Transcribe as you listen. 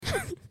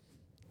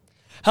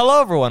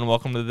Hello, everyone.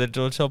 Welcome to the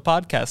Digital Chill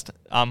Podcast.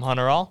 I'm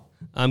Hunter All.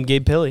 I'm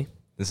Gabe Pilley.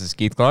 This is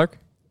Keith Clark.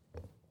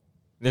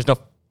 There's no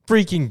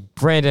freaking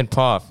Brandon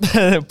Poff.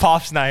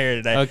 Poff's not here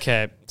today.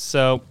 Okay,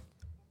 so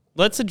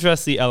let's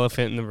address the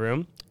elephant in the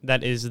room.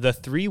 That is the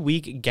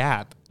 3-week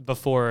gap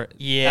before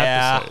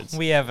episodes.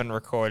 We haven't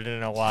recorded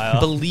in a while.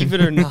 Believe it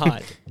or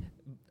not,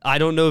 I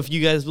don't know if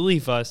you guys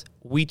believe us.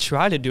 We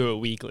try to do it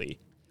weekly.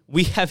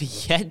 We have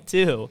yet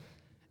to.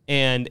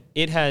 And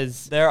it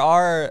has... There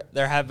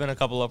have been a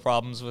couple of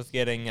problems with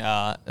getting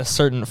a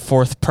certain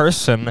fourth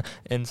person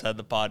inside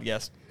the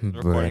podcast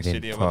recording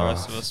studio with the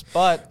rest of us,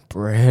 but...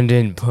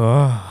 Brandon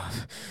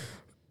Poff.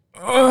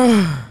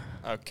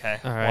 Okay.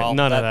 All right,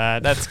 none of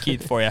that. That's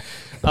Keith for you.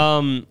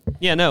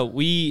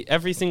 We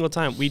every single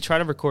time, we try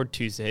to record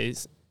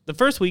Tuesdays. The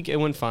first week, it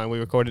went fine. We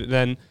recorded it.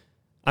 Then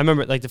I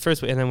remember, the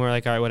first week, and then we're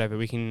like, all right, whatever.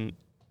 We can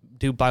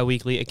do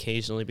bi-weekly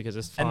occasionally because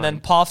it's fun. And then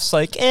Poff's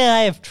like,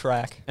 I have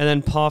track. And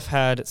then Poff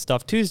had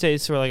stuff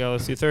Tuesdays, so we're like, oh,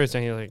 let's do Thursday.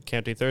 And he's like,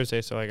 can't do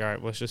Thursday. So like, all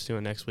right, let's just do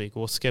it next week.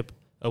 We'll skip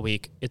a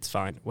week. It's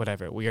fine.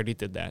 Whatever. We already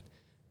did that.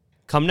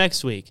 Come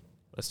next week.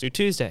 Let's do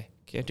Tuesday.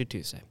 Can't do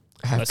Tuesday.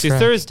 Let's do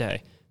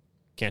Thursday.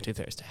 Can't do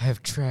Thursday. I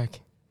have track.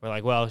 We're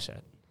like, well,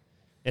 shit.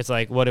 It's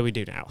like, what do we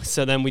do now?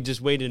 So then we just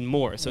waited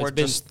more. So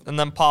and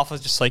then Poff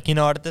was just like, you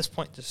know what, at this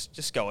point,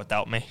 just go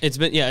without me. It's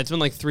been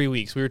like 3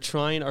 weeks. We were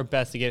trying our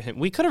best to get him.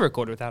 We could have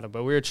recorded without him,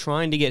 but we were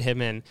trying to get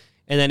him in.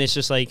 And then it's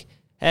just like,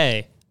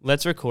 hey,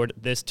 let's record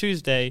this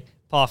Tuesday.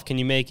 Poff, can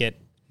you make it?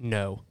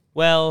 No.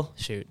 Well,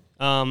 shoot.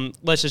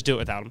 Let's just do it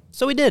without him.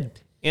 So we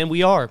did. And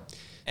we are.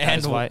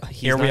 And why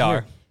here we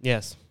are.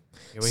 Yes.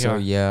 Here we So are.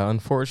 yeah,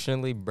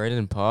 unfortunately,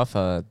 Brandon Poff,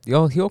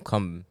 he'll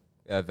come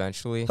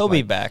eventually. He'll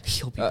be back.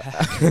 He'll be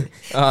back.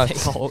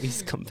 They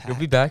always come back. He'll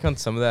be back on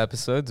some of the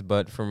episodes,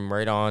 but from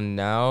right on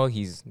now,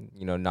 he's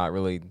not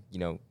really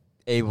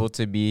able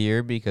to be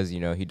here because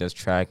he does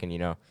track and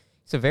he's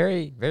a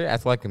very very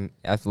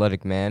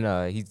athletic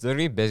man. He's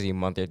literally busy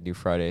Monday through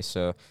Friday,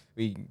 so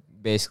we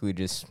basically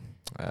just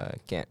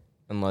can't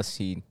unless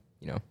he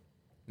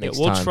makes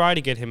we'll time. try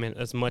to get him in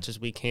as much as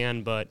we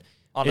can, but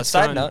On a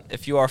side note,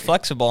 if you are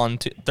flexible on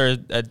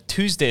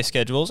Tuesday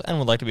schedules and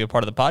would like to be a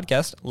part of the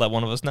podcast, let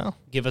one of us know.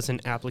 give us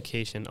an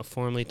application, a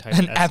formally typed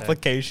An essay.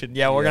 application.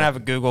 Yeah, we're going to have a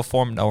Google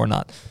form. No, we're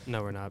not.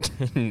 No, we're not.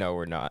 No,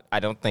 we're not. I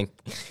don't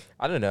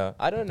know.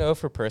 I don't know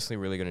if we're personally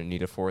really going to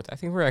need a fourth. I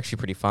think we're actually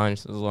pretty fine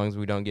as long as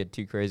we don't get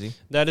too crazy.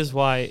 That is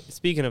why,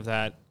 speaking of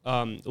that,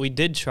 we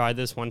did try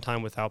this one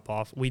time without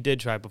Poff. We did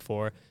try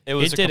before. It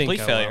was a didn't complete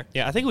go failure. well.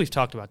 Yeah, I think we've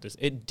talked about this.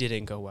 It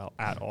didn't go well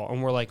at all.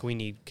 And we're like, we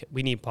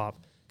need Poff.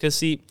 Because,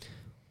 see,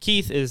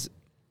 Keith is...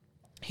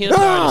 He knows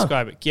how to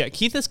describe it. Yeah,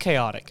 Keith is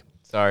chaotic.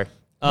 Sorry.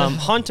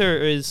 Hunter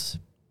is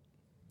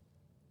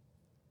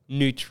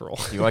neutral.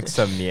 You like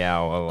some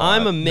meow a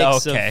lot.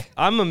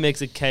 I'm a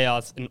mix of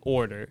chaos and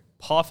order.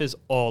 Poff is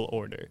all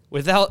order.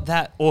 Without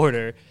that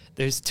order,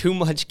 there's too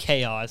much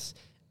chaos,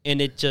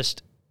 and it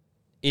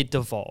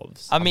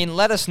devolves. I mean,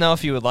 let us know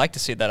if you would like to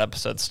see that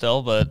episode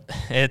still, but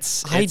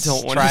it's I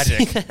don't want tragic.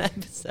 to see that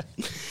episode.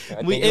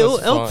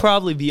 It'll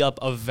probably be up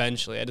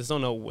eventually. I just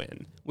don't know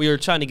when. We are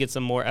trying to get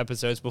some more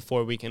episodes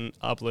before we can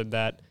upload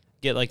that,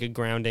 get like a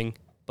grounding,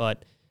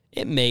 but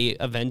it may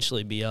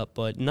eventually be up,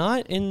 but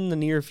not in the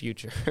near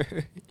future.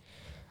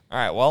 All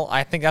right, well,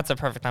 I think that's a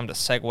perfect time to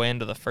segue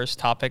into the first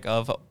topic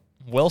of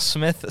Will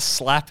Smith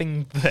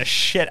slapping the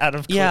shit out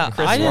of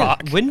Chris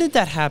Rock. When did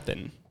that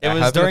happen? It was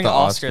happened during at the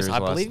Oscars. Oscars I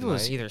believe it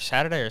was last night. either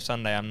Saturday or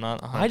Sunday. I'm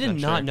not 100% I did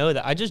not sure. know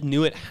that. I just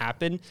knew it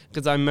happened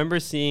because I remember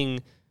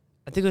seeing,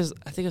 I think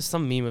it was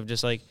some meme of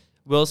just like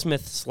Will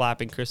Smith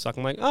slapping Chris Rock.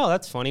 I'm like, oh,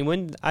 that's funny.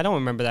 When I don't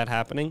remember that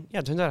happening. Yeah,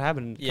 it turns out it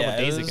happened a couple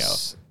days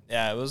ago.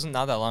 Yeah, it was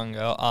not that long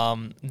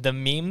ago. The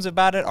memes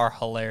about it are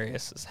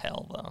hilarious as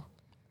hell, though.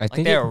 I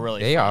think they are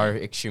really They funny. are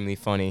extremely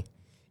funny.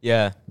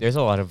 Yeah, there's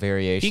a lot of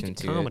variation Peak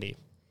to comedy. it.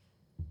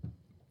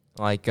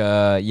 Like,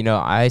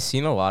 I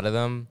seen a lot of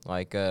them.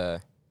 Like,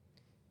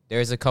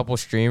 there's a couple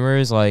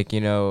streamers,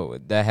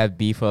 that have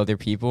beef with other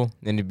people.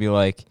 Then it'd be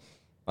like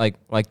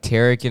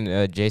Tarek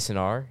and Jason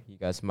R. You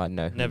guys might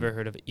know. Never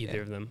heard of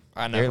either of them.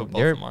 I know who both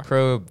They're of them are.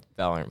 pro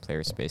Valorant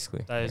players,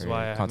 basically. That is They're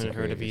why I haven't content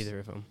heard of creators. either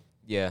of them.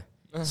 Yeah.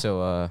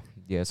 So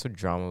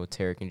drama with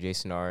Tarek and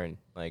Jason R. And,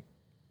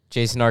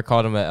 Jason R.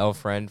 called him an L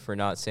friend for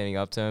not standing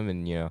up to him.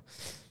 And,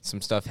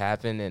 some stuff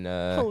happened. And,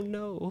 Oh,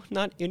 no.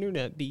 Not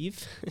internet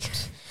beef.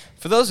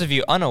 For those of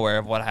you unaware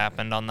of what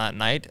happened on that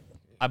night,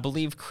 I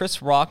believe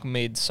Chris Rock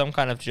made some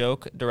kind of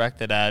joke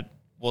directed at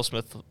Will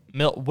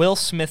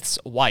Smith's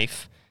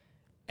wife,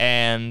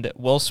 and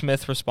Will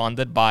Smith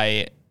responded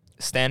by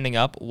standing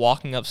up,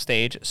 walking up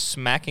stage,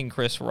 smacking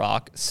Chris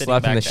Rock, sitting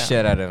slapping back the down.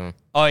 shit out of him.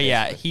 Oh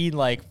yeah, he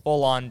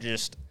full on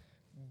just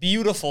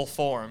beautiful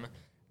form,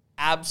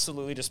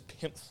 absolutely just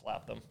pimp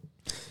slapped him.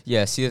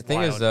 Yeah, see, the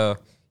thing is, Wild.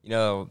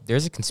 though,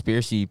 there's a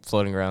conspiracy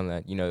floating around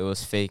that, it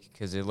was fake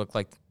because it looked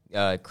like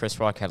Chris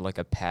Rock had,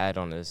 a pad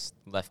on his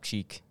left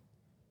cheek.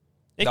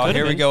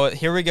 Here we go.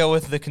 Here we go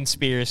with the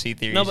conspiracy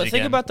theories. No, but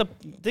again.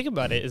 think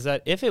about it is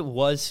that if it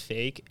was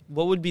fake,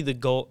 what would be the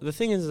goal? The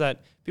thing is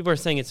that People are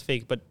saying it's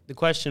fake, but the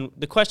question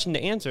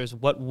to answer is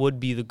what would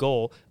be the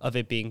goal of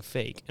it being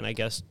fake? And I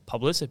guess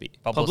publicity.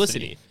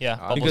 Yeah,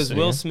 Because publicity.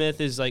 Will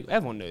Smith is like,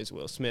 everyone knows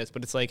Will Smith,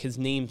 but it's like his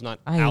name's not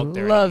I out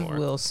there love anymore.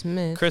 Will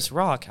Smith. Chris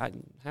Rock,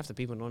 half the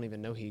people don't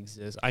even know he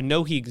exists. I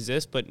know he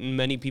exists, but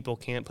many people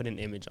can't put an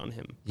image on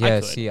him.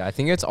 Yeah, see, I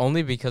think it's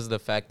only because of the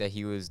fact that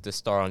he was the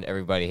star on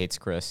Everybody Hates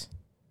Chris.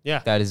 Yeah.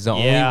 That is the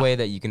only way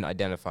that you can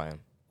identify him.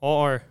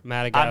 Or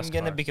Madagascar. I'm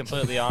going to be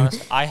completely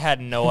honest. I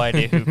had no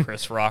idea who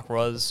Chris Rock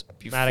was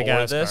before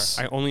Madagascar. this.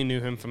 I only knew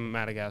him from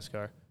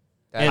Madagascar.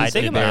 That And I is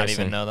think did about not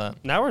embarrassing. even know that.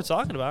 Now we're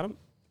talking about him.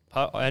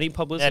 Any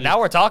publicity. Yeah, now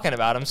we're talking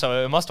about him,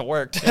 so it must have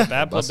worked. bad Must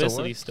have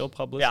publicity, worked. still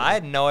publicity. Yeah, I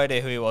had no idea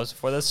who he was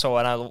before this. So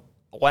when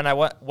I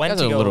went Guys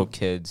to are go little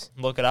kids.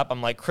 look it up,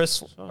 I'm like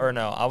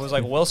I was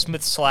like Will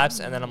Smith slaps,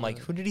 and then I'm like,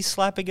 who did he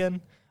slap again?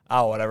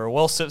 Oh, whatever.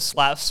 Will Smith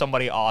slaps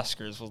somebody.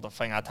 Oscars was the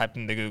thing I typed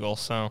into Google.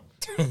 So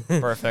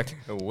perfect.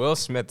 Will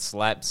Smith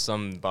slapped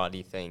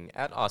somebody thing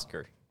at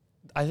Oscar.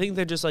 I think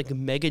they're just like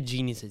mega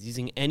geniuses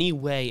using any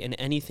way and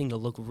anything to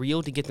look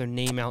real to get their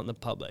name out in the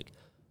public.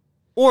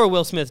 Or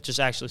Will Smith just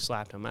actually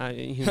slapped him.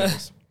 Who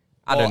knows?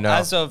 I don't know.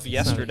 As of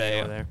It's not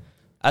here nor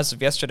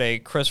yesterday,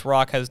 Chris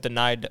Rock has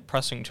denied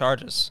pressing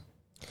charges.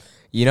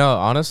 You know,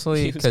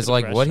 honestly, He was because gonna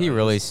like what press he charges.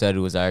 really said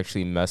was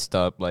actually messed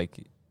up. Like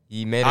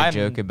he made a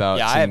joke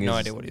about I have seeing no his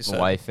idea what he said.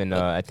 wife in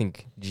I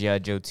think G.I.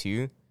 Joe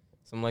 2,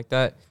 something like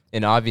that.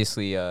 And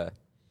obviously,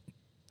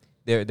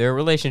 their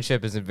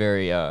relationship isn't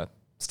very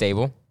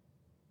stable,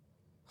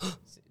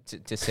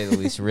 to say the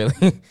least. Really,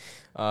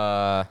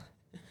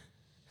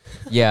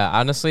 yeah.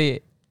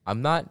 Honestly,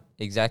 I'm not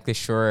exactly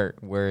sure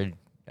where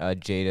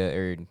Jada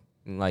or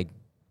like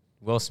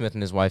Will Smith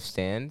and his wife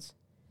stands,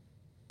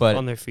 but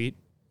On their feet.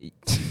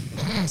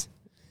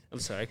 I'm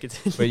sorry.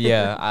 Continue. but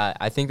yeah,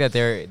 I think that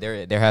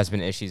there has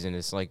been issues in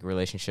his like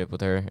relationship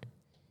with her,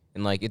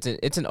 and like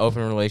it's an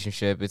open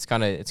relationship. It's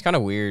kind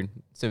of weird.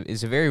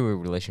 It's a very weird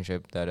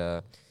relationship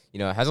that you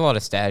know, it has a lot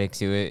of static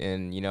to it,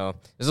 and you know,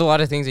 there's a lot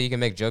of things that you can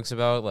make jokes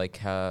about,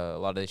 like a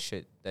lot of the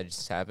shit that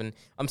just happened.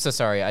 I'm so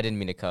sorry, I didn't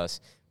mean to cuss,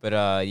 but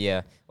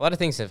yeah, a lot of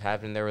things have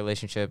happened in their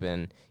relationship,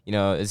 and you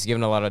know, it's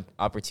given a lot of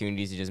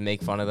opportunities to just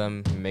make fun of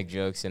them, and make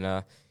jokes, and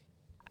I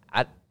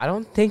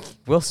don't think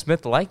Will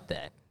Smith liked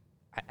that.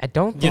 I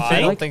don't think I he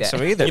don't liked think that.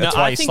 so either. You know, That's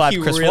why I he think slapped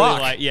he Chris really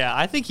Rock.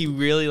 I think he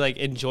really like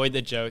enjoyed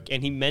the joke,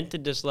 and he meant to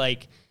just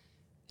like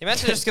He meant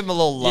to just give him a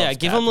little love.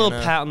 give tap, him a little you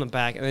know? pat on the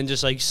back, and then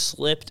just like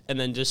slipped, and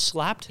then just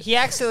slapped. He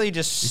accidentally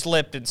just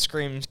slipped and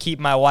screamed, "Keep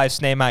my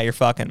wife's name out your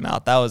fucking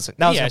mouth." That was a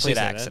complete actually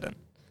said that. accident.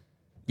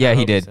 Yeah, I he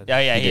hope he did. said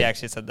Yeah, He he did.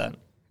 actually said that.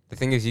 The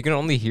thing is, you can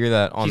only hear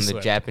that on He the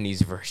slipped.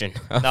 Japanese version.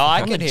 No,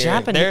 I On could the hear.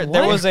 Japanese- There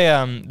what? was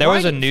a there Why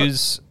was a you-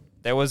 news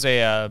there was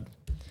a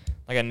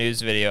like a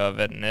news video of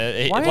it, and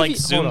it Why have like you-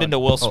 hold zoomed on. into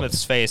Will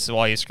Smith's face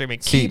while he's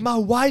screaming, See, "Keep my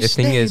wife's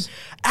the thing name is-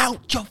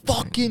 out your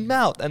fucking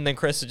mouth!" And then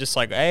Chris is just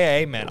like,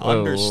 "Hey, man,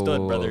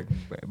 understood, brother."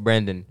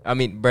 Brandon.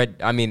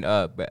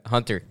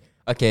 Hunter.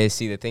 Okay,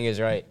 see, the thing is,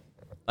 right,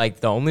 like,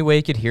 the only way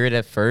you could hear it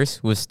at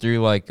first was through,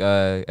 like,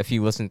 if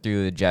you listen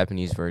through the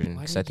Japanese version,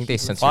 because I didn't think you they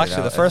listen- censored Well, it actually,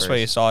 out the at first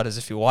way you saw it is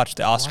if you watched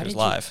the Oscars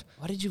live.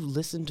 Why did you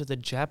listen to the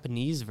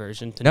Japanese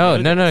version? To No,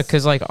 know this?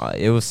 because, like,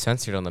 it was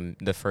censored on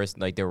the first,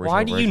 like, the original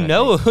Why do you version, I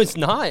know think. it was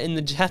not in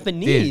the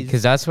Japanese? Dude,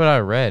 because that's what I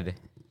read.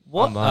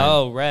 What? online.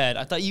 Oh, red.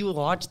 I thought you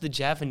watched the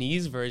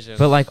Japanese version.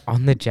 But, like,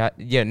 on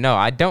the no,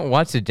 I don't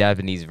watch the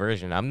Japanese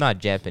version. I'm not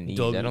Japanese.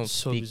 I don't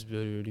speak. the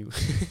Speaking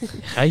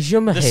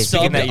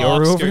subbed that you're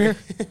over Oscar. here?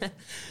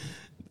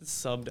 The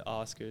subbed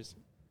Oscars.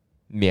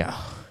 Yeah.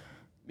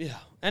 Yeah.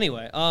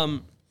 Anyway,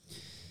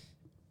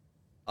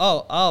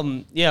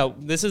 yeah,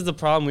 this is the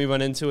problem we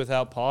run into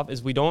without Pop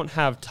is we don't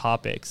have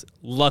topics.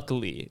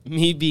 Luckily,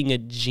 me being a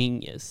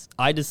genius,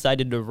 I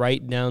decided to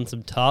write down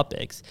some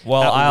topics.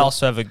 Well, at I wo-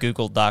 also have a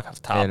Google Doc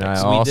of topics. And I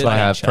we also did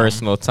have chum.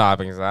 personal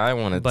topics I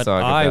want to but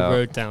talk I about.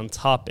 wrote down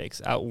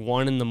topics at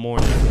 1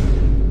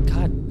 a.m.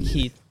 God,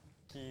 Keith.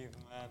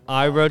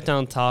 I wrote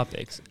down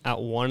topics at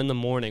 1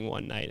 a.m.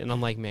 one night, and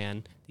I'm like,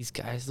 man, these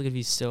guys are gonna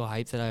be so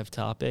hyped that I have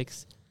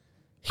topics.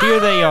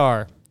 Here they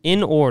are,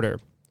 in order.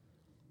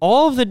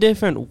 All of the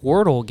different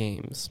Wordle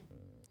games.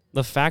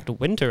 The fact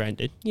winter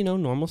ended,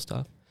 normal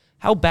stuff.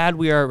 How bad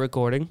we are at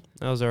recording,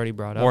 that was already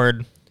brought up.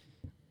 Word.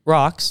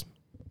 Rocks.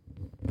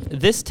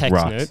 This text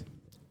Rocks. note.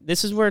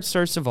 This is where it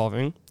starts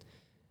evolving.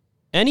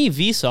 Any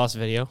Vsauce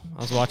video.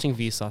 I was watching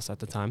Vsauce at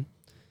the time.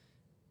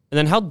 And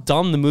then how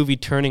dumb the movie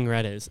Turning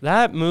Red is.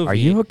 That movie Are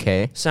you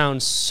okay?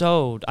 sounds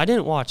so... I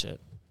didn't watch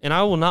it. And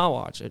I will not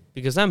watch it.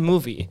 Because that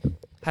movie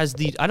has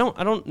the... I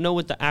don't know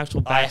what the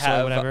actual I backstory or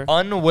have whatever.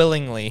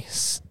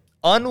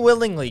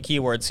 unwillingly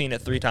keyword seen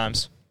it 3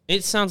 times.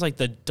 It sounds like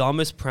the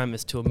dumbest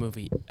premise to a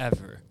movie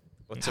ever.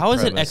 What's the How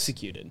is it premise?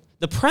 executed?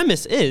 The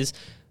premise is,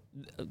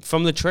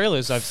 from the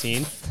trailers I've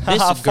seen, this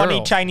Haha, girl...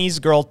 funny Chinese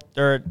girl,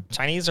 or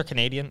Chinese or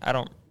Canadian? I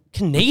don't.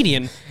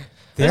 Canadian?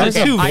 There's Those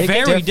a are two big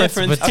very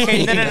difference different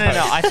between- things.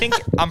 Okay, no.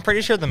 I'm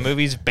pretty sure the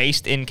movie's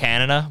based in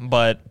Canada,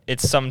 but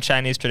it's some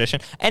Chinese tradition.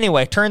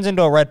 Anyway, turns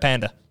into a red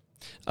panda.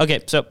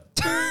 Okay, so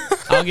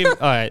I'll give... All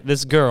right,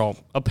 this girl,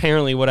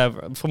 apparently,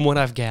 whatever, from what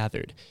I've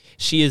gathered,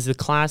 She is the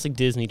classic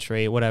Disney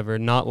trait, whatever,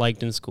 not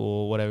liked in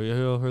school, whatever.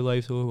 Oh, her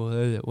life's horrible,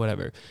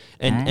 whatever.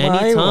 And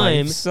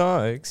anytime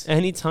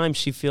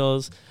she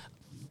feels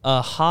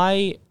a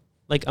high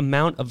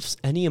amount of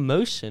any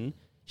emotion,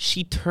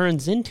 she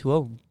turns into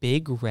a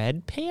big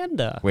red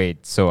panda.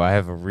 Wait, so I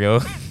have a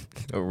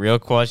real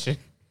question.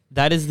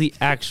 That is the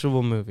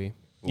actual movie.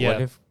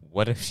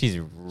 What if she's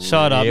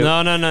Shut up. No.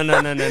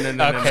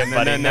 Okay,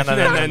 buddy.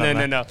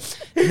 No.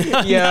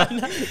 Yeah.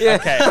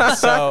 Okay,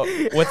 so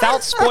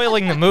without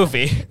spoiling the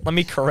movie, let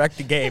me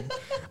correct Gabe.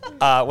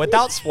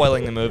 Without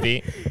spoiling the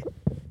movie,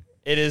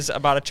 it is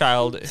about a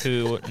child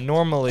who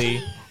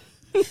normally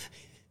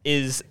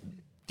is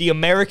the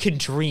American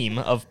dream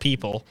of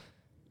people,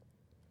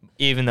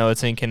 even though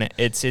it's in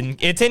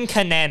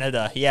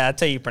Canada. Yeah,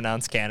 that's how you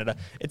pronounce Canada.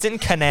 It's in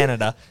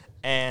Canada,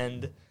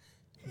 and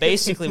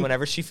basically,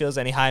 whenever she feels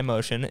any high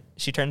emotion,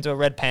 she turns to a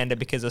red panda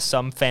because of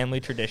some family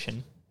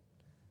tradition.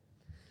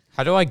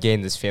 How do I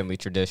gain this family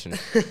tradition?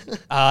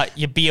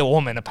 You be a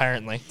woman,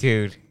 apparently.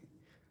 Dude.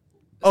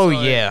 Sorry,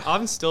 Yeah.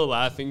 I'm still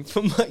laughing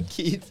from my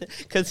Keith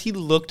because he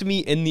looked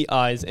me in the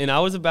eyes and I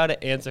was about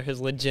to answer his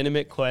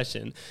legitimate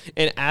question.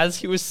 And as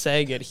he was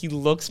saying it, he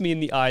looks me in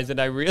the eyes and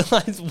I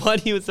realized what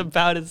he was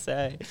about to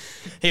say.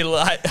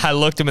 I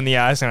looked him in the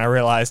eyes and I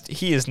realized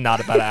he is not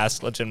about to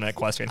ask a legitimate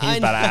question. He's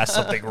about to ask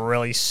something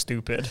really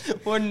stupid.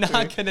 We're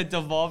not going to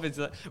devolve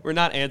into. We're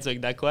not answering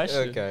that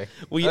question. Okay.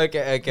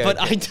 Okay.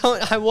 But okay.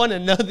 I want to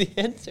know the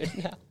answer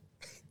now.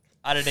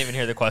 I didn't even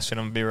hear the question,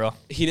 I'm going to be real.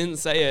 He didn't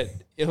say it.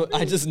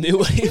 I just knew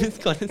what he was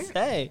going to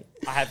say.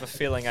 I have a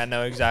feeling I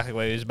know exactly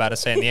what he was about to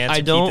say, and the answer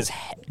I don't. Keith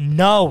is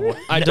no.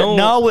 I don't.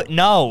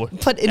 No.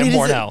 But it and is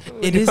more no.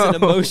 It is an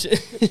emotion.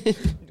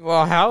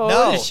 Well, how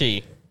old is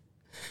she?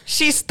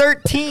 She's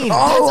 13.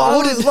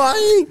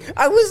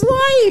 I was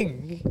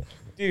lying.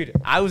 Dude,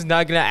 I was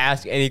not going to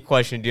ask any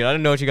question, dude. I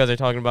don't know what you guys are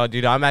talking about,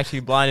 dude. I'm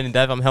actually blind and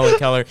deaf. I'm Hellen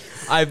Keller.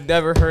 I've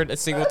never heard a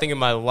single thing in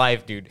my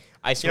life, dude.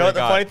 I swear to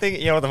God.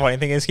 You know what the funny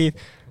thing is, Keith?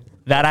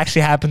 That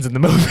actually happens in the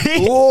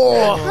movie.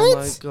 Whoa. Oh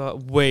my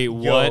God. Wait,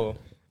 what? Yo.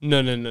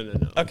 No.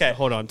 Okay.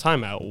 Hold on.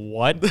 Time out.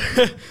 What?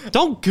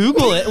 Don't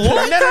Google it.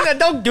 What? No.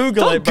 Don't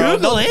Google it, bro.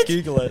 Google Don't it.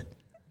 Google it.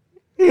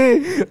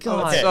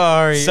 God. Okay.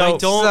 Sorry. So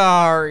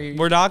sorry.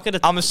 We're not going to.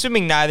 I'm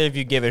assuming neither of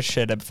you give a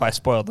shit if I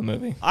spoiled the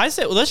movie. I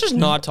say, well, let's just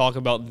not talk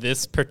about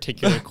this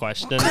particular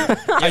question.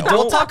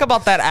 We'll talk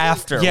about that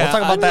after. Yeah, we'll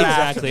talk about that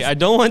exactly. after. I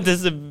don't want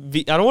this to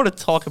be. I don't want to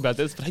talk about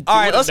this, but I do All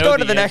right, wanna let's know go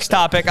to the next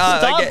answer. topic.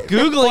 Stop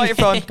Googling. Pull out your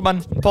phone. Come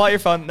on. Pull out your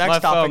phone. My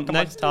Next topic. phone. Come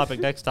on. Next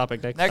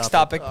topic. Next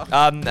topic.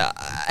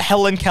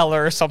 Helen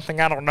Keller or something.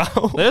 I don't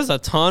know. There's a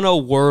ton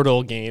of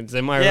Wordle games.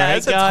 Am I right, Yeah,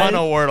 it's a guys? ton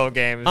of Wordle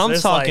games. I'm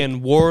There's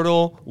talking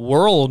Wordle,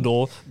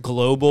 Worldle,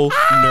 Global,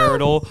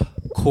 Nerdle,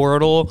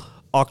 Quirtle,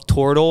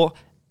 Octortle,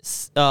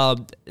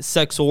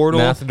 Sexortle,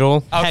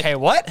 Mathodol. Okay,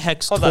 what?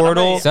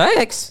 Hextortle.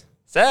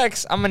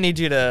 Sex. I'm gonna need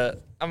you to.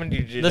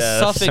 The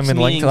suffix send me the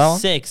link meaning to that one.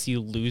 6, you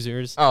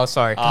losers. Oh,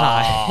 sorry.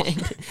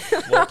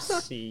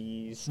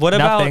 Whoopsies. What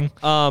Nothing.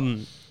 about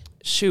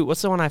shoot?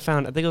 What's the one I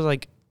found? I think it was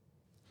like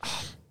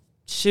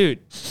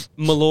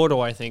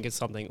Malordle. I think is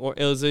something, or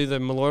it was either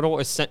Malordle or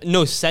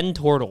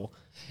Centortle.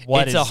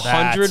 What it's is a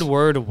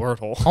 100-word that?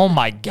 Wordle. Oh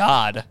my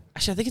God.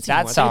 Actually, I think it's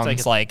That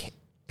sounds like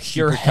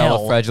pure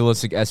hell.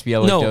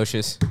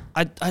 Supercalifragilisticexpialidocious.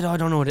 I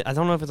don't know I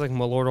don't know if it's like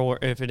Malordle or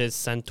if it is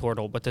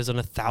Centortle, but there's an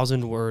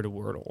 1,000-word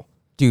Wordle.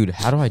 Dude,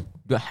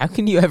 how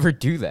can you ever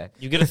do that?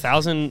 You get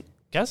 1,000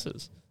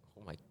 guesses.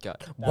 Oh my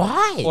God.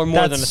 Why? Or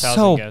more than That's 1,000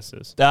 so-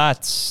 guesses.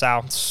 That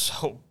sounds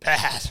so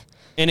bad.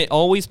 And it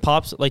always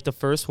pops, like the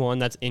first one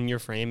that's in your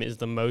frame is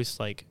the most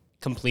like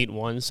complete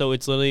one. So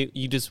it's literally,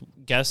 you just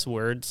guess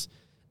words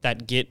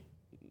that get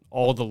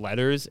all the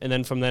letters. And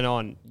then from then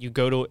on, you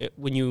go to,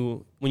 when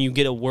you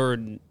get a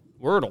word,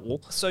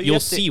 Wordle, So you'll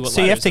see what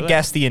So you have letters to are there.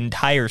 guess the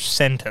entire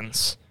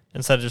sentence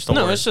instead of just a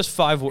No, word. it's just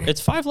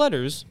it's 5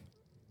 letters,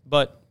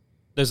 but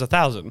there's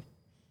 1,000.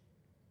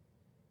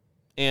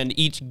 And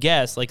each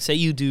guess, like say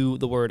you do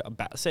the word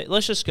about, say,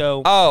 let's just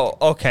go. Oh,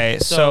 okay.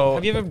 So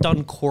have you ever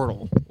done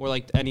Quirtle or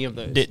like any of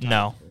those?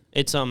 no.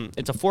 It's a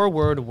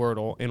 4-word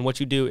Wordle, and what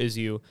you do is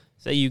you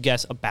say you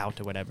guess about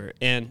or whatever,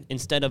 and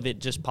instead of it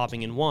just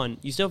popping in one,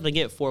 you still have to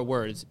get 4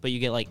 words, but you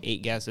get like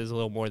 8 guesses, a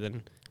little more than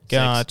 6.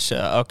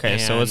 Gotcha. Okay,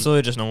 so it's And-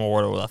 literally just normal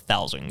word with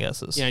 1,000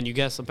 guesses. Yeah, and you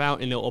guess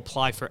about, and it'll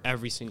apply for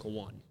every single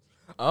one.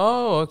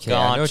 Oh, okay.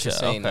 I know what you're Gotcha,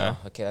 saying okay. now.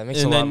 Okay, that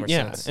makes And a lot then more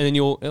sense. and then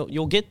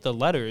you'll get the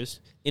letters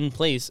in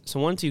place. So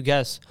once you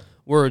guess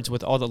words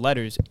with all the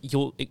letters,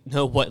 you'll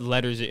know what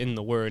letters are in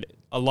the word.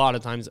 A lot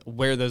of times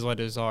where those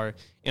letters are,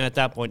 and at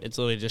that point, it's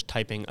literally just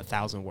typing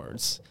 1,000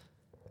 words.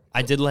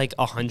 I did like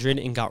 100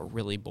 and got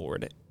really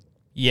bored.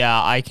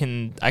 Yeah, I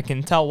can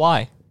tell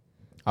why.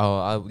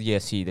 Oh, yeah,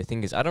 see, the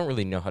thing is, I don't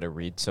really know how to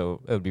read,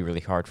 so it would be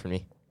really hard for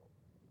me.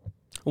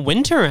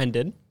 Winter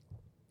ended.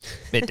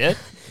 It did.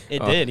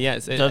 It did,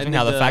 yes. Judging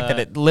how the fact that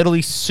it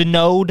literally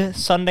snowed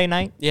Sunday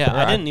night. Yeah,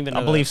 I Or didn't even I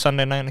know believe that.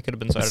 Sunday night. It could have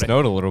been It Saturday.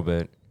 snowed a little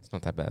bit. It's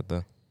not that bad,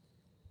 though.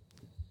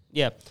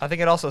 Yeah. I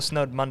think it also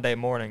snowed Monday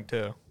morning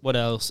too. What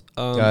else?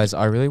 Guys,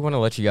 I really want to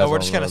let you guys we're all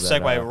just gonna know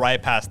that, segue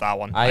right past that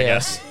one. I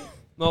guess.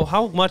 Well,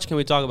 how much can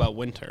we talk about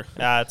winter?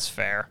 That's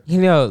fair.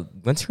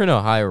 Winter in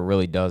Ohio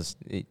really does.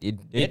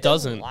 It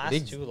doesn't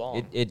last too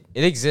long. It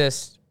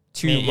exists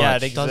too much. Yeah,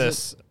 it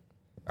exists.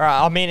 Or,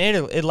 I mean,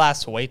 it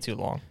lasts way too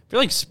long. I feel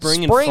like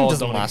spring and fall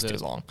doesn't don't last exist.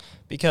 too long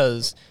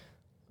because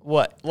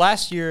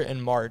last year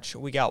in March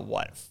we got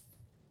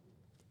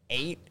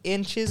 8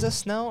 inches of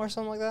snow or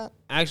something like that.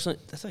 Actually,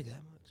 that's like that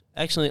much.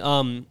 Actually,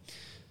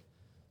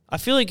 I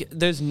feel like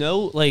there's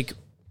no like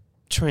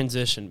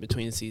transition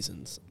between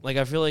seasons. Like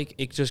I feel like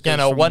it just goes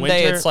from one winter,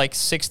 day it's like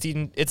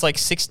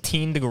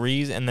 16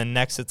 degrees, and then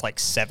next it's like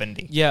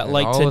 70. Yeah, And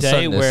like all of a today,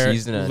 sudden the where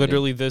season ended.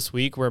 literally this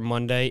week, where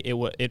Monday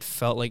it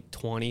felt like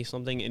 20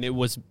 something, and it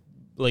was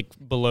like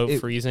below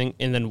freezing,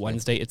 and then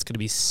Wednesday it's gonna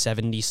be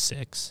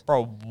 76.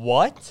 Bro,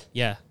 what?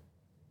 Yeah,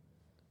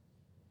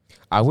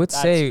 I would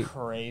That's say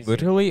crazy.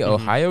 literally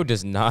Ohio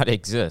does not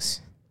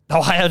exist.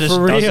 Ohio just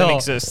For doesn't real.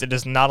 exist. It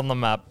is not on the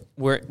map.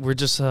 we're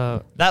just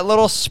That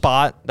little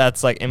spot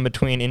that's like in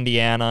between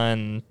Indiana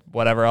and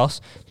whatever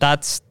else.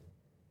 That's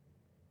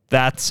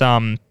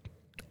doesn't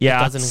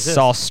it's exist.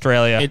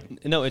 Australia.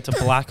 it's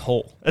a black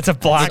hole. It's a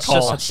black It's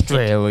hole. just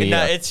Australia.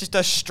 No, it's just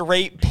a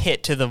straight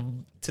pit to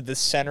the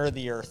center of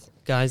the earth.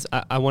 Guys,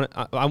 I want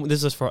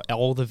this is for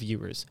all the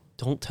viewers.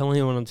 Don't tell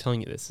anyone I'm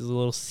telling you this. This is a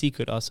little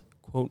secret us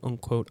quote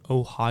unquote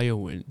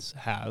Ohioans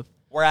have.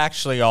 We're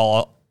actually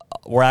all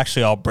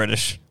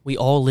British. We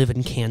all live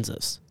in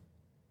Kansas.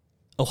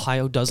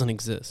 Ohio doesn't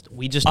exist.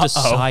 We just Uh-oh.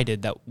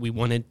 decided that we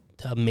wanted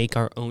to make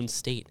our own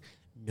state.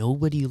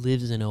 Nobody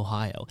lives in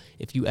Ohio.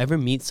 If you ever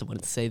meet someone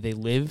and say they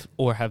live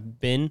or have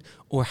been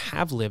or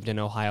have lived in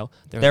Ohio,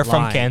 They're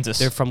from lying. Kansas.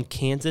 They're from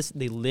Kansas.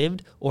 They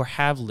lived or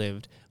have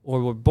lived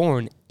or were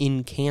born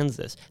in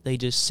Kansas. They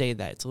just say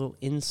that. It's a little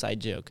inside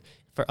joke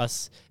for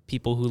us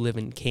people who live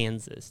in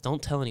Kansas.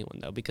 Don't tell anyone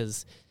though,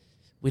 because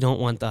we don't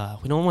want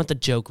the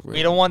joke ruined.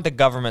 We don't want the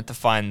government to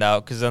find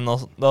out, because then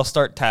they'll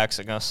start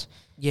taxing us.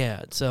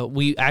 Yeah, so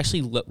we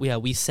actually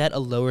we set a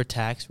lower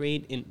tax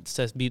rate and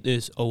says be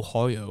this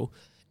Ohio,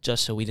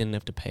 just so we didn't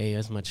have to pay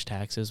as much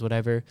taxes,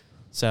 whatever.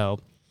 So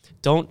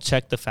don't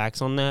check the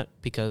facts on that,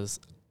 because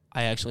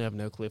I actually have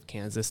no clue if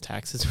Kansas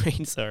taxes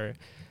rates are.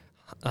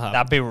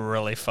 That'd be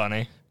really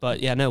funny.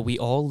 But yeah, no, we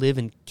all live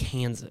in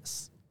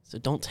Kansas, so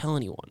don't tell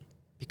anyone,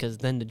 because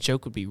then the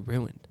joke would be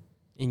ruined,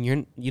 and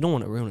you don't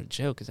want to ruin a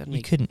joke, because that'd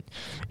make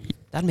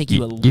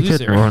you a loser. You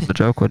couldn't ruin the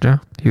joke, would you?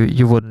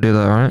 You wouldn't do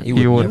that, right?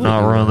 You would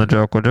not ruin the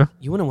joke, would you?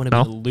 You wouldn't want to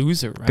No? be a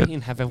loser, right? Good.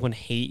 And have everyone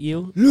hate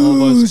you.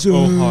 All of us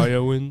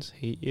Ohioans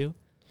hate you,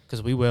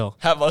 because we will.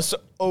 Have us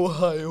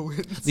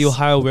Ohioans. The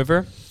Ohio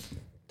River,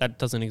 that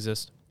doesn't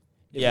exist.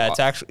 Yeah, it's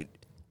actually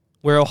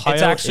Where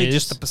Ohio is,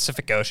 just the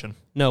Pacific Ocean.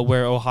 No,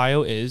 where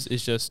Ohio is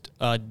just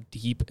a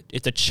deep.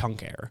 It's a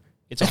chunk air.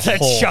 It's It's a a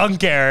hole.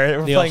 chunk area.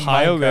 We're The playing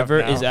Ohio Minecraft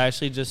River now. is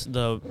actually just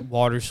the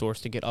water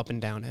source to get up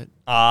and down it.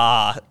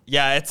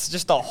 Yeah, it's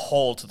just a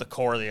hole to the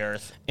core of the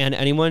earth. And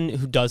anyone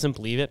who doesn't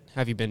believe it,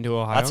 have you been to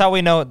Ohio? That's how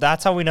we know.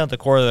 That's how we know the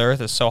core of the earth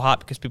is so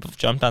hot, because people have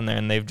jumped on there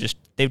and they've just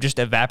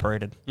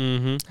evaporated.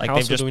 Mm-hmm. Like how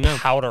they've else just would we know?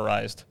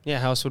 powderized. Yeah,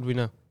 how else would we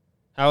know?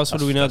 How else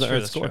would we know the That's true,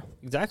 Earth's that's core? true.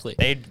 Exactly.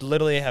 They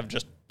literally have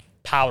just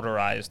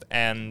powderized,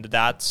 and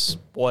that's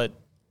what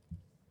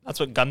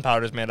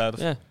gunpowder is made out of.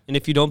 Yeah. And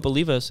if you don't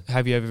believe us,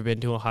 have you ever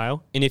been to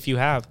Ohio? And if you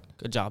have,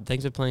 good job.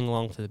 Thanks for playing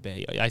along for the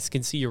Bay. I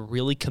can see you're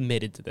really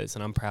committed to this,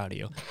 and I'm proud of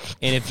you.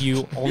 And if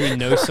you only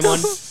know someone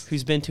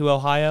who's been to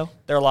Ohio,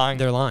 They're lying.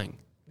 they're lying.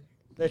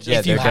 Yeah, If you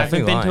they're haven't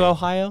definitely been to lying.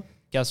 Ohio,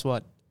 guess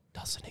what?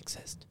 Doesn't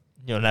exist.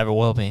 You never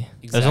will be.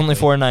 There's only Exactly.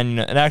 49.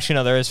 And actually,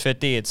 no, there is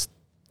 50.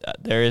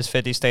 There is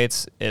 50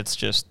 states. It's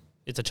just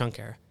It's a chunk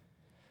error.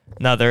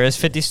 no. There is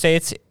 50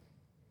 states.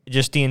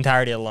 Just the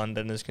entirety of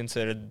London is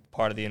considered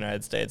part of the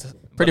United States.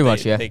 But Pretty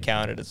much, yeah. They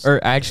count it as.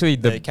 Or actually,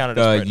 They count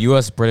it as Britain.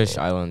 U.S. British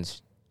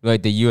Islands,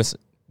 like the U.S.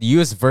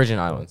 Virgin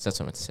Islands. That's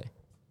what I meant to say.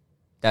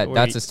 Where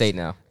That's you- a state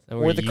now.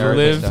 Where the you crew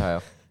Very live. close to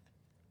Ohio.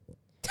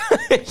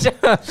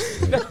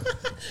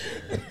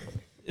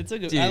 It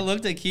took. Dude. I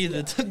looked at Keith.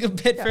 It took a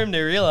bit for him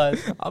to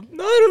realize. I'm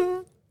not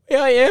a.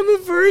 I am a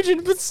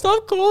virgin, but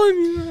stop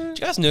calling me that. Did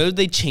you guys know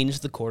they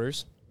changed the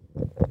quarters?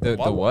 The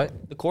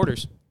what? The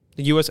quarters.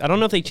 The U.S. I don't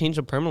know if they changed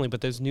them permanently,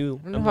 but there's new.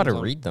 I don't know how to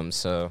read them,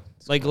 so.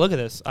 Like, look at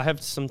this. I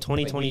have some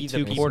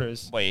 2022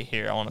 quarters. Wait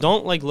here. I want to.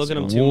 Don't like look at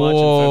them too much and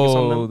focus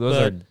on them. Those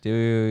but are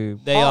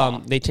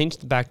dude. they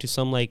changed it back to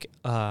some like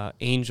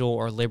angel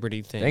or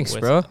liberty thing. Thanks,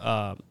 with,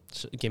 bro.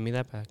 Give me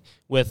that back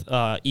with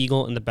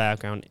eagle in the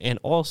background, and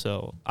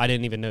also I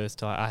didn't even know this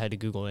till I had to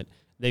Google it.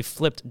 They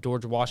flipped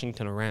George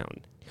Washington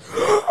around.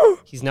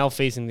 He's now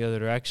facing the other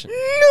direction,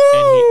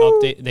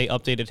 and they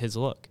updated his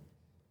look.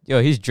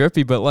 Yo, he's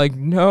drippy, but like,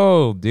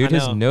 no, dude, I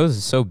his know. nose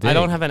is so big. I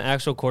don't have an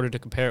actual quarter to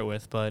compare it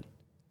with, but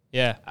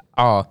yeah,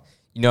 Oh,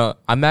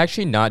 I'm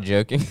actually not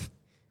joking.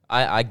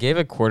 I gave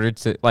a quarter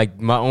to, like,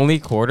 my only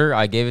quarter,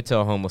 I gave it to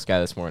a homeless guy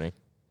this morning.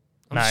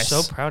 I'm Nice.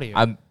 so proud of you.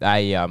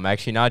 I'm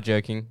actually not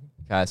joking.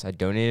 Guys, I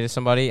donated to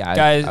somebody.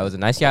 Guys, I was a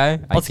nice guy.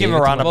 Let's give a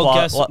round of Well,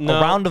 applause. guess- no.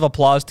 A round of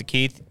applause to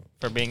Keith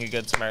for being a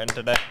good Samaritan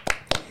today.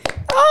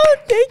 Oh,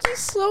 thank you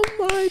so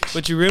much.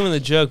 But you ruined the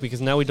joke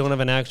because now we don't have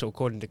an actual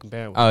recording to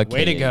compare with. Okay.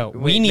 Way to go. We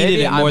Wait, needed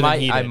maybe it more I than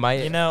he did. I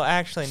might. You know,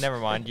 actually, never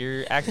mind.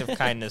 Your act of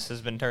kindness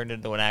has been turned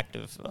into an act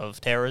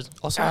of terrorism.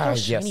 Also, look how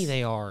yes. shiny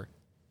they are.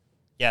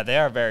 Yeah, they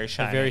are very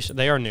They're shiny.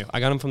 they are new. I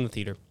got them from the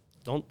theater.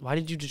 Why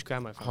did you just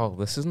grab my phone? Oh,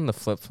 this isn't the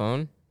flip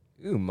phone.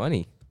 Ooh,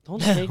 money.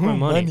 Don't take my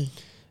money.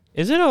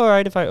 Is it all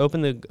right if I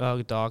open the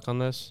doc on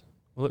this?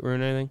 Will it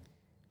ruin anything?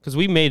 Because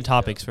we made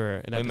topics for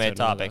an We episode. made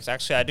topics.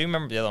 Actually, I do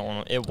remember the other one.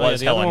 It Oh, yeah, was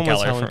the other Hellen one Keller.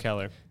 was Hellen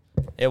Keller.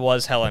 It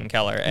was Hellen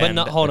Keller. But And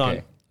no, hold on.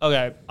 okay.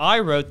 Okay, I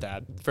wrote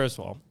that, first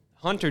of all.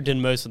 Hunter did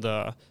most of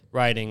the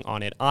writing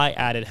on it. I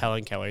added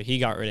Hellen Keller. He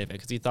got rid of it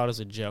because he thought it was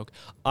a joke.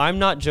 I'm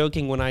not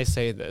joking when I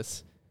say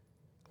this.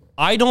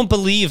 I don't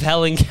believe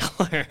Hellen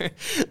Keller.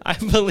 I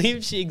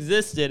believe she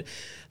existed.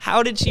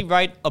 How did she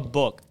write a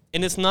book?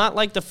 And it's not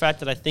like the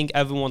fact that I think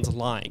everyone's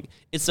lying.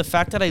 It's the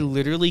fact that I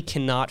literally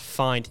cannot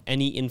find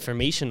any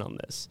information on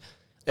this.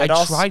 I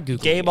tried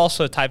Googling Gabe it.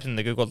 also typed in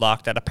the Google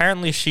Doc that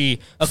apparently she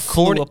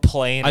According- flew a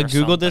plane. I or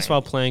Googled this something.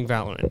 while playing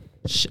Valorant.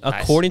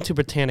 According to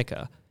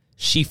Britannica,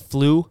 she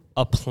flew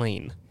a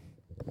plane.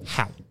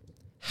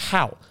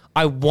 How?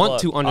 I want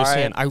Look, to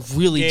understand. all right, I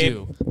really Gabe,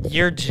 do.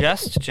 You're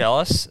just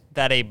jealous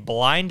that a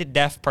blind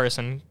deaf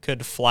person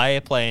could fly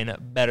a plane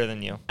better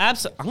than you. I'm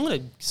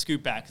going to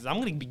scoot back because I'm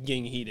going to be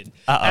getting heated.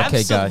 Uh-oh. Okay,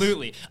 guys.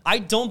 Absolutely. I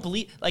don't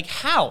believe. Like,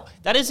 how?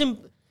 That isn't.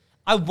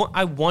 I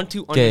want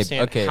to Gabe,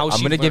 understand okay, how I'm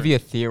she gonna give learned. you a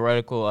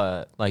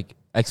theoretical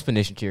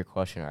explanation to your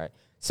question. All right,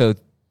 so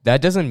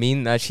that doesn't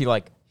mean that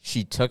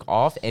she took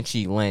off and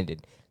she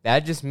landed.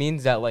 That just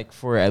means that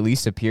for at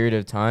least a period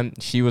of time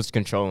she was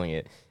controlling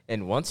it.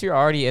 And once you're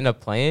already in a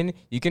plane,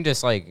 you can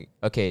just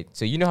okay.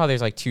 So you know how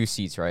there's two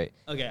seats, right?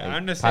 Okay, I Like,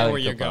 understand pilot where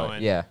and you're co-pilot.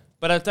 going. Yeah,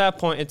 But at that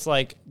point, it's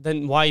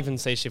then why even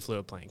say she flew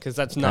a plane? Because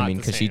that's not. I mean,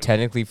 because because she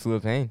technically flew a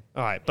plane.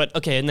 All right, but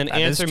okay, and then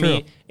That is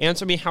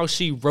answer me how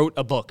she wrote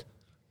a book.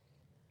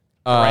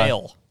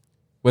 Braille.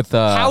 With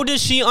How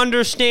does she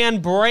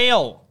understand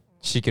Braille?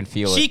 she can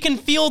feel She it. can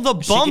feel the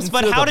She bumps, can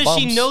but feel how the does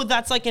she bumps. know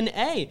that's an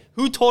A?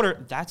 Who told her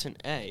that's an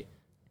A?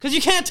 Because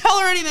you can't tell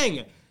her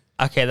anything.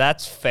 Okay,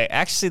 that's fair.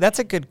 Actually, that's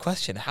a good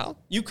question. How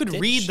You could did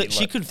read she that.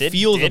 She learn- could did-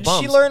 feel the did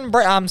bumps. she learn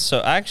Braille? I'm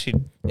so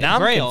actually now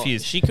I'm Braille,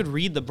 confused. She could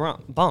read the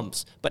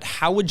bumps, but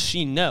how would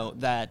she know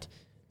that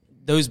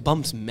those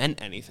bumps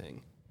meant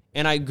anything?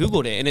 And I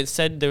Googled it, and it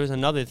said there was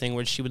another thing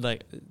where she would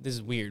this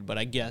is weird, but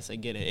I guess I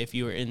get it. If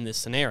you were in this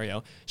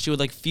scenario, she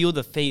would feel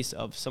the face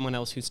of someone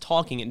else who's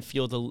talking and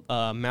feel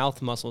the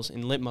mouth muscles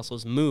and lip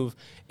muscles move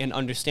and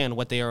understand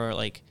what they are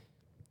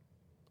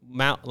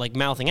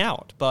mouthing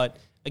out. But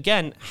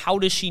again, how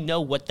does she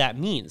know what that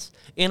means?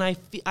 And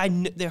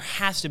there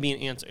has to be an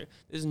answer.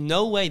 There's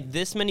no way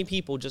this many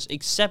people just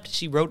accept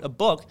she wrote a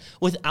book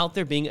without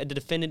there being a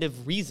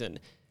definitive reason.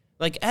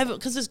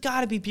 Because there's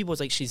got to be people,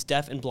 it's she's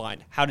deaf and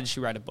blind. How did she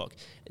write a book?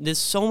 There's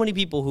so many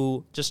people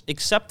who just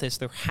accept this.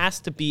 There has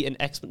to be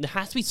there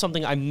has to be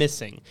something I'm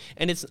missing.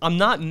 And I'm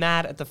not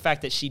mad at the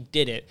fact that she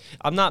did it.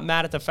 I'm not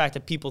mad at the fact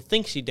that people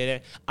think she did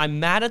it. I'm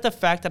mad at the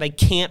fact that I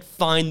can't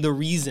find the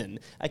reason.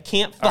 I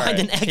can't All find right,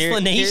 an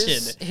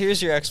explanation.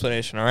 Here's your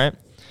explanation, all right?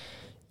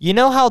 You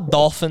know how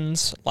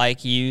dolphins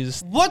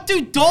use What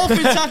do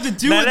dolphins have to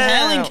do with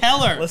Hellen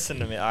Keller? Listen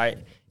to me, all right?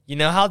 You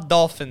know how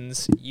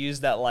dolphins use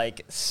that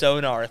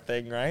sonar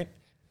thing, right?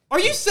 Are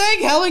you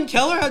saying Hellen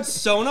Keller had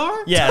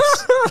sonar? Yes.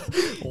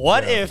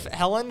 What if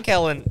Hellen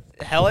Keller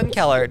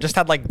just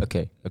had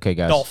Okay,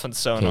 guys. dolphin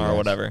sonar or guys.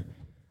 whatever?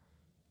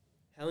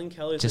 Hellen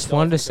Keller. Just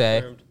wanted to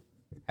say,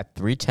 at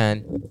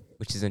 3:10,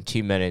 which is in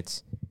 2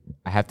 minutes,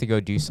 I have to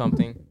go do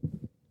something.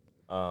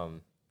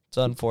 It's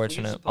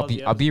unfortunate.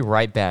 I'll be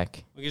right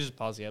back. We can just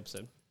pause the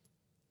episode.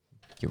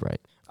 You're right.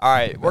 All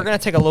right, we're gonna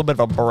take a little bit of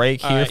a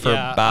break here for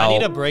about. I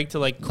need a break to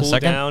cool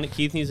second? down.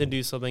 Keith needs to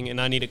do something,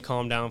 and I need to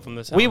calm down from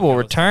this. We will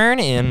return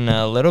in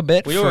a little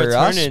bit We will for return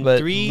us, in but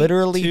 3,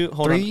 literally 2,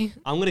 hold three.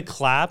 on. I'm gonna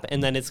clap,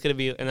 and then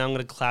I'm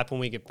gonna clap when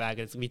we get back.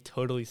 It's gonna be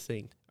totally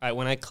synced. All right,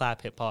 when I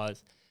clap, hit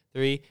pause.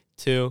 3,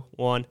 2,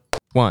 1,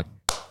 1.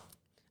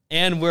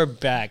 and we're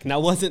back.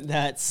 Now, wasn't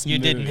that smooth? You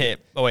didn't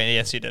hit. Oh wait,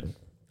 yes, you did.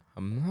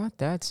 I'm not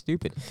that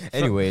stupid.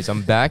 Anyways,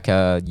 I'm back.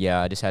 I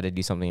just had to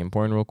do something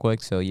important real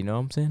quick. So, you know what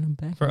I'm saying? I'm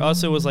back. For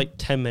us, it was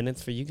 10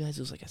 minutes. For you guys,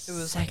 it was a It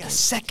was second. a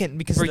second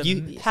because For of the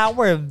you-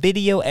 power of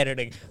video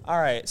editing. All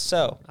right,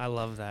 so I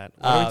love that.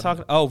 What are we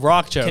talking? Oh,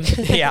 rock joke.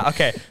 yeah,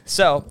 okay.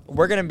 So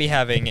we're gonna be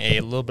having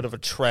a little bit of a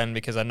trend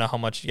because I know how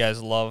much you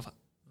guys love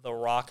the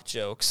rock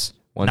jokes.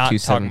 1, Not 2, talking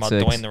 7, about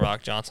 6. Dwayne the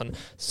Rock Johnson.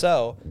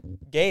 So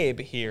Gabe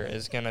here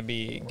is gonna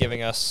be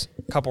giving us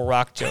a couple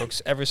rock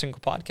jokes every single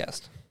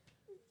podcast.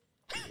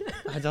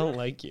 I don't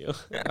like you.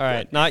 All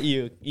right, not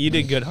you. You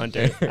did good,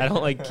 Hunter. I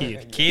don't like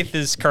Keith. Keith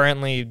is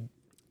currently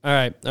All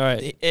right.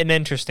 an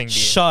interesting being.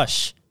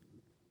 Shush.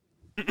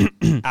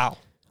 Ow.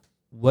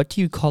 What do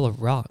you call a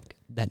rock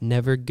that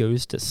never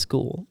goes to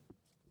school?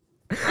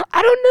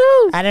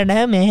 I don't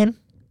know, man.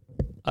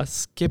 A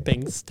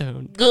skipping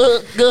stone.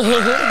 Play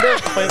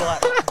the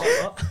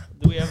live.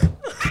 Do we have?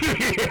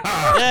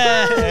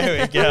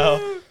 There we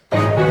go.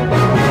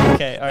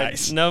 Okay. All right.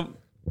 Nice. Nope.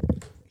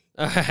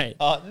 All right.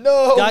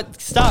 No.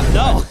 God, stop.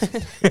 No.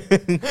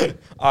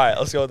 All right,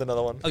 let's go with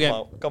another one. Okay. Come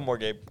on, couple more,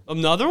 Gabe.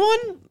 Another one?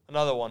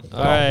 Another one.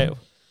 All right.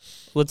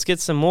 Let's get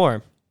some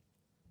more.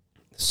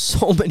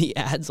 So many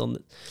ads on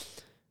this.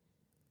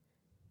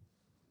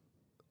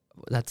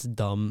 That's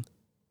dumb.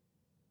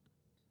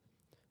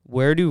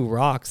 Where do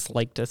rocks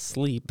like to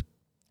sleep?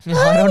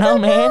 I don't know,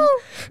 man.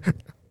 You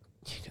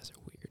guys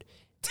are weird.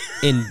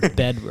 In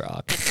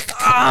bedrock.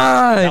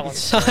 That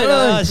one's, Shut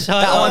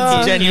that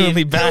one's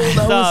genuinely bad.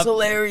 Stop.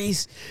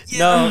 hilarious.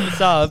 No,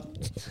 stop.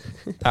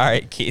 All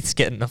right, Keith's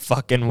getting the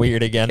fucking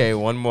weird again. Okay,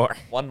 one more.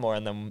 One more,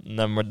 and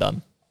then we're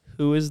done.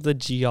 Who is the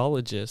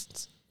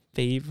geologist's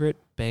favorite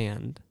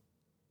band?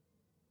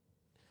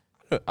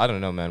 I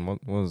don't know, man.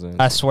 What was it?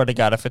 I swear to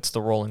God, if it's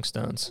the Rolling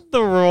Stones.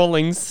 The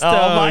Rolling Stones.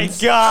 Oh my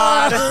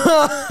God!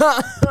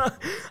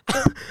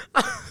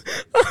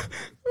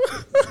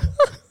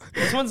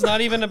 This one's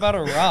not even about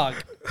a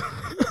rock.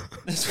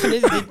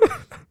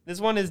 This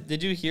one is.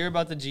 Did you hear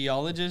about the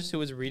geologist who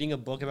was reading a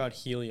book about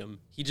helium?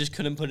 He just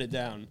couldn't put it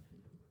down.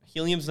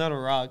 Helium's not a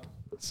rock.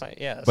 It's like,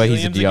 yeah, But he's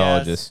a helium's a gas.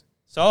 geologist.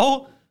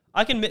 So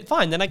I can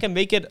fine. Then I can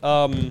make it.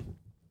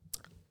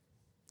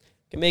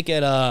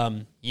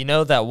 you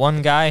know that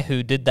one guy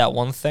who did that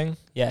one thing?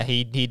 Yeah,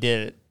 he did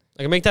it.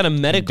 I can make that a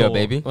medical. Duh,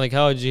 baby. Like,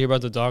 how did you hear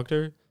about the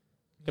doctor?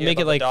 I can make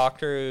it like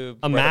doctor who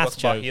a wrote math book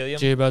about joke. helium.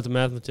 Did you hear about the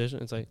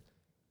mathematician? It's like,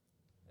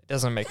 It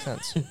doesn't make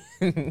sense.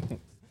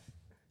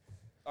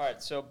 All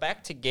right, so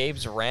back to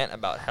Gabe's rant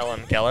about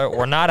Hellen Keller.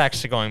 We're not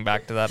actually going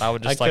back to that. I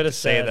would just like to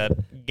say that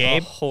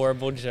Gabe, a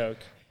horrible joke.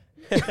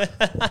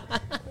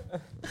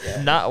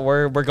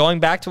 we're going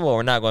back to it.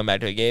 We're not going back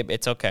to it, Gabe.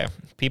 It's okay.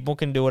 People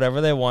can do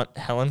whatever they want.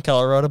 Hellen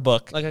Keller wrote a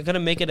book. Like I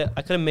couldn't make it.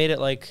 I could have made it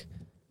like.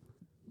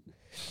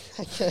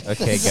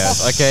 Okay,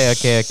 guys.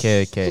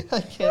 Okay.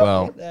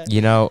 Well,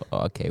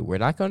 okay, we're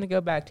not going to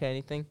go back to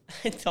anything.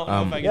 I don't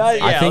know if I can. Yeah,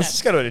 say I think let's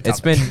just go to the it's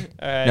topic. been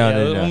All right,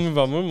 No. We'll move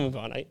on. We'll move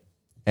on.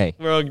 Hey.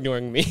 We're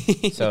ignoring me.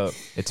 so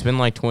it's been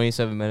like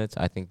 27 minutes.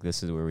 I think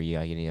this is where we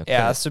Yeah,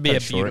 this would be a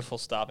beautiful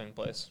stopping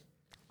place.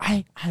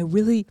 I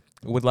really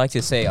would like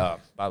to say,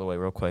 by the way,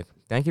 real quick,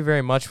 thank you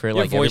very much for Your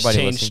like voice everybody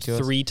changed listening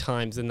to us. 3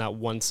 times in that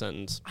one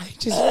sentence. I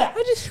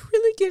just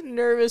really get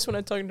nervous when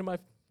I'm talking to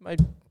my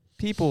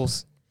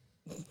peoples.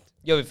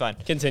 You'll be fine.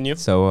 Continue.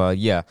 So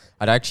yeah,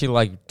 I'd actually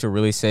like to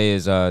really say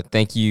is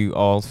thank you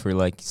all for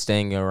like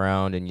staying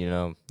around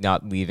and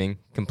not leaving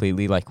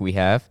completely like we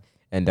have.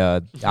 And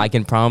I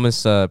can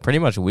promise pretty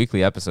much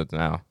weekly episodes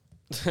now.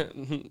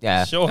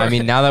 Yeah, Sure. I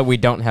mean, now that we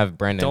don't have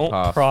Brandon Don't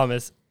Poff,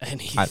 promise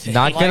anything. I'm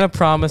not gonna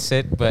promise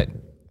it, but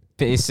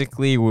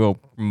basically we'll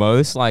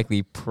most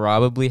likely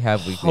probably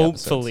have weekly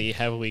Hopefully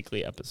have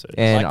weekly episodes.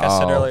 And Like I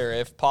said earlier,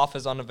 if Poff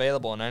is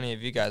unavailable and any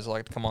of you guys would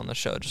like to come on the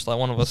show, just let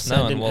one of us know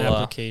Send and an we'll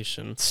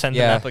application. send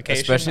Yeah, an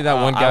application. especially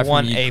that one guy I from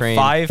want Ukraine.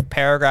 a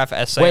 5-paragraph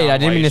essay. Wait, on I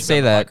didn't why mean you to should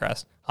say be on the that.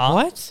 podcast. Huh?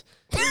 What?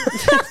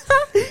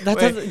 That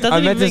doesn't I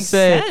even meant to make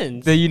say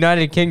sense. the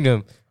United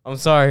Kingdom. I'm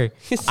sorry.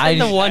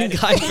 Send the one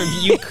guy from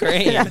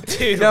Ukraine.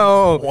 Dude,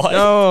 No, what?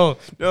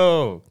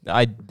 no.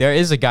 There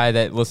is a guy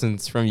that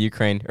listens from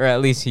Ukraine, or at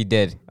least he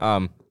did.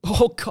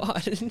 Oh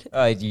God.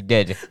 You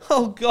did.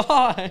 Oh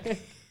God.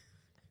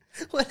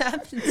 What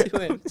happened to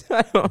him?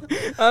 I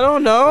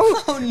don't know.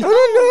 Oh no. I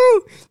don't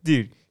know,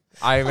 dude.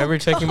 I remember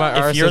checking my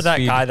RSS If you're that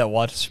feed. guy that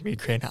watches from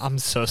Ukraine, I'm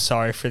so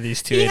sorry for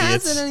these two He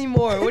idiots. hasn't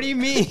anymore. What do you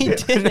mean he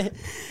didn't?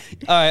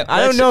 All right.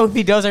 I don't know if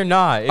he does or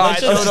not. It All right,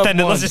 showed let's up just end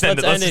it. once. Let's just end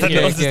it. Let's Let's end just it end it.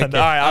 here. Let's just end it.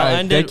 All right, I'll all right.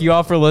 end Thank you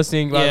all for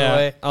listening, by Yeah, the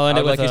way. I'll end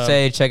I it would like with, to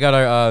say, check out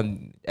our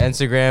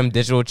Instagram,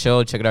 Digital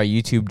Chill. Check out our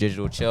YouTube,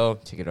 Digital Chill.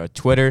 Check out our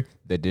Twitter,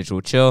 The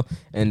Digital Chill.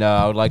 And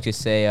I would like to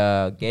say,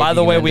 Gabe, By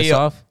the you way, can end this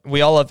off?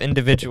 we all have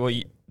individual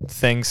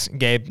things.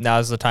 Gabe,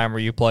 now's the time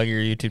where you plug your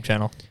YouTube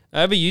channel. I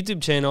have a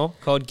YouTube channel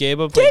called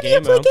Gabe'll Play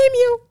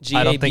Gameo.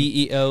 I don't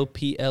think-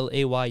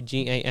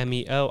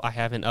 GABEOPLAYGAMEO. I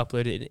haven't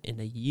uploaded it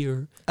in a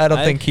year. I don't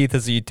I- think Keith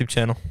has a YouTube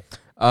channel.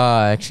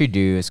 I actually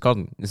do. It's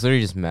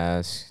literally just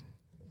Mask.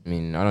 I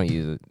mean, I don't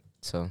use it,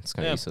 so it's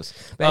kind of Yeah. useless.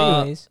 But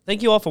anyways.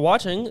 Thank you all for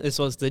watching. This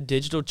was the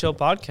Digital Chill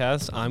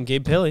Podcast. I'm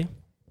Gabe Pilley.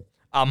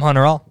 I'm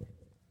Hunter All.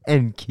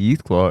 And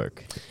Keith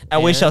Clark.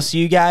 And we And- shall see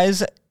you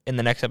guys in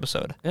the next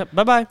episode. Yep.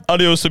 Bye bye.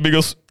 Adios,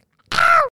 amigos.